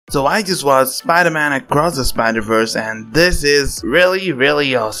So I just watched Spider-Man Across the Spider-Verse, and this is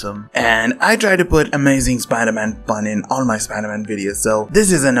really awesome. And I try to put amazing Spider-Man fun in all my Spider-Man videos, so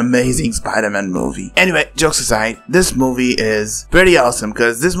this is an amazing Spider-Man movie. Anyway, jokes aside, this movie is pretty awesome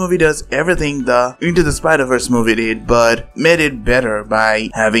because this movie does everything the Into the Spider-Verse movie did, but made it better by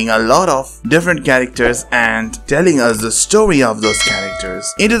having a lot of different characters and telling us the story of those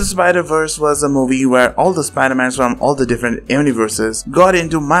characters. Into the Spider-Verse was a movie where all the Spider-Mans from all the different universes got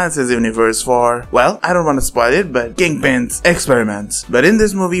into Miles' universe for, well, I don't want to spoil it, but Kingpin's experiments. But in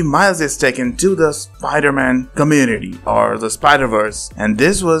this movie, Miles is taken to the Spider-Man community or the Spider-Verse, and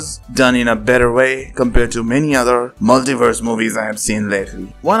this was done in a better way compared to many other multiverse movies I have seen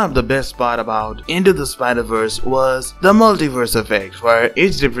lately. One of the best part about Into the Spider-Verse was the multiverse effect, where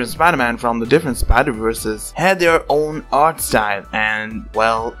each different Spider-Man from the different Spider-Verses had their own art style, and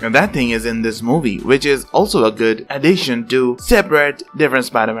well, that thing is in this movie, which is also a good addition to separate different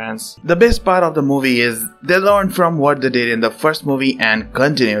Spider-Mans. The best part of the movie is they learned from what they did in the first movie and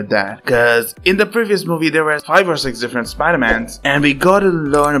continued that, because in the previous movie there were 5 or 6 different Spider-Mans and we got to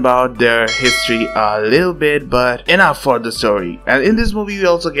learn about their history a little bit, but enough for the story. And in this movie we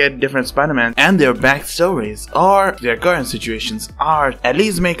also get different Spider-Man and their backstories or their current situations, or at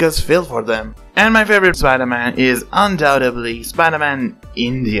least make us feel for them. And my favorite Spider-Man is undoubtedly Spider-Man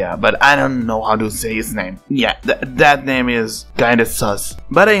India, but I don't know how to say his name. Yeah, that name is kinda sus.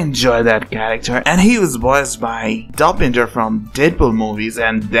 But I enjoy that character, and he was voiced by Dopinger from Deadpool movies,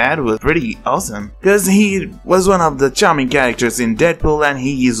 and that was pretty awesome. Cause he was one of the charming characters in Deadpool, and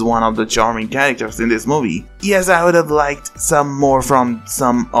he is one of the charming characters in this movie. Yes, I would have liked some more from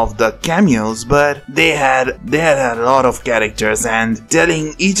some of the cameos, but they had a lot of characters, and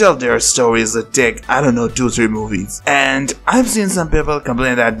telling each of their stories take, I don't know, 2-3 movies. And I've seen some people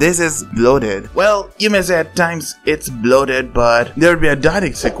complain that this is bloated. Well, you may say at times it's bloated, but there will be a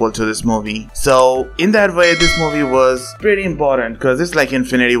direct sequel to this movie. So in that way, this movie was pretty important, because it's like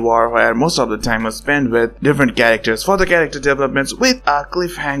Infinity War, where most of the time was spent with different characters for the character developments, with a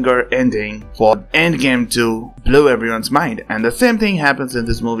cliffhanger ending for Endgame to blow everyone's mind. And the same thing happens in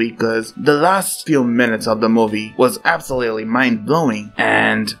this movie, because the last few minutes of the movie was absolutely mind-blowing.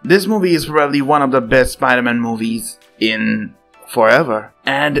 And this movie is probably one of the best Spider-Man movies in forever.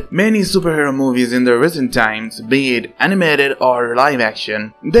 And many superhero movies in the recent times, be it animated or live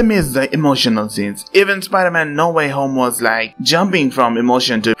action, they miss the emotional scenes. Even Spider-Man No Way Home was like jumping from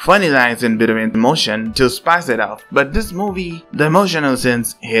emotion to funny lines in between emotion to spice it up. But this movie, the emotional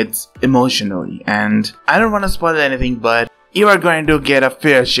scenes hits emotionally, and I don't want to spoil anything, but you are going to get a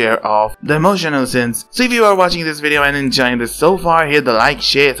fair share of the emotional scenes. So if you are watching this video and enjoying this so far, hit the like,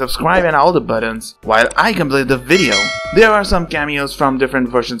 share, subscribe and all the buttons while I complete the video. There are some cameos from different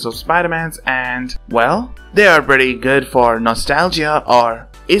versions of Spider-Mans, and well, they are pretty good for nostalgia or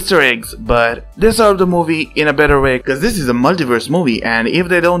Easter eggs, but they serve the movie in a better way, because this is a multiverse movie, and if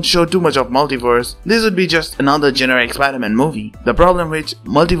they don't show too much of multiverse, this would be just another generic Spider-Man movie. The problem which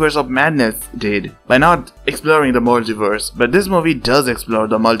Multiverse of Madness did by not exploring the multiverse, but this movie does explore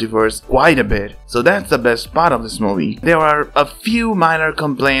the multiverse quite a bit. So that's the best part of this movie. There are a few minor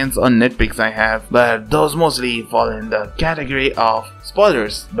complaints or nitpicks I have, but those mostly fall in the category of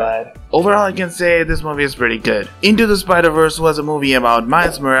spoilers. But overall I can say this movie is pretty good. Into the Spider-Verse was a movie about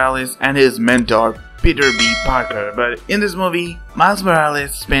Miles Morales and his mentor Peter B. Parker, but in this movie, Miles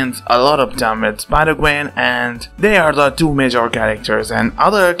Morales spends a lot of time with Spider-Gwen, and they are the 2 major characters, and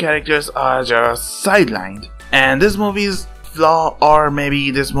other characters are just sidelined. And this movie's flaw, or maybe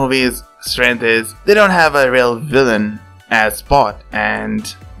this movie's strength, is they don't have a real villain as Spot,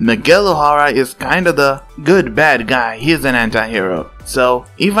 and Miguel O'Hara is kinda the good bad guy. He's an anti-hero. So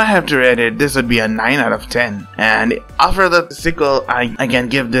if I have to rate it, this would be a 9 out of 10. And after the sequel, I can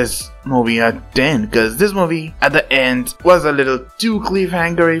give this movie a 10, because this movie at the end was a little too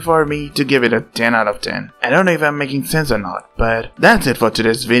cliffhangery for me to give it a 10 out of 10. I don't know if I'm making sense or not, but that's it for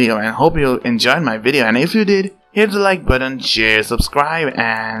today's video, and hope you enjoyed my video. And if you did, hit the like button, share, subscribe,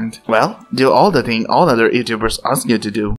 and well, do all the thing all other YouTubers ask you to do.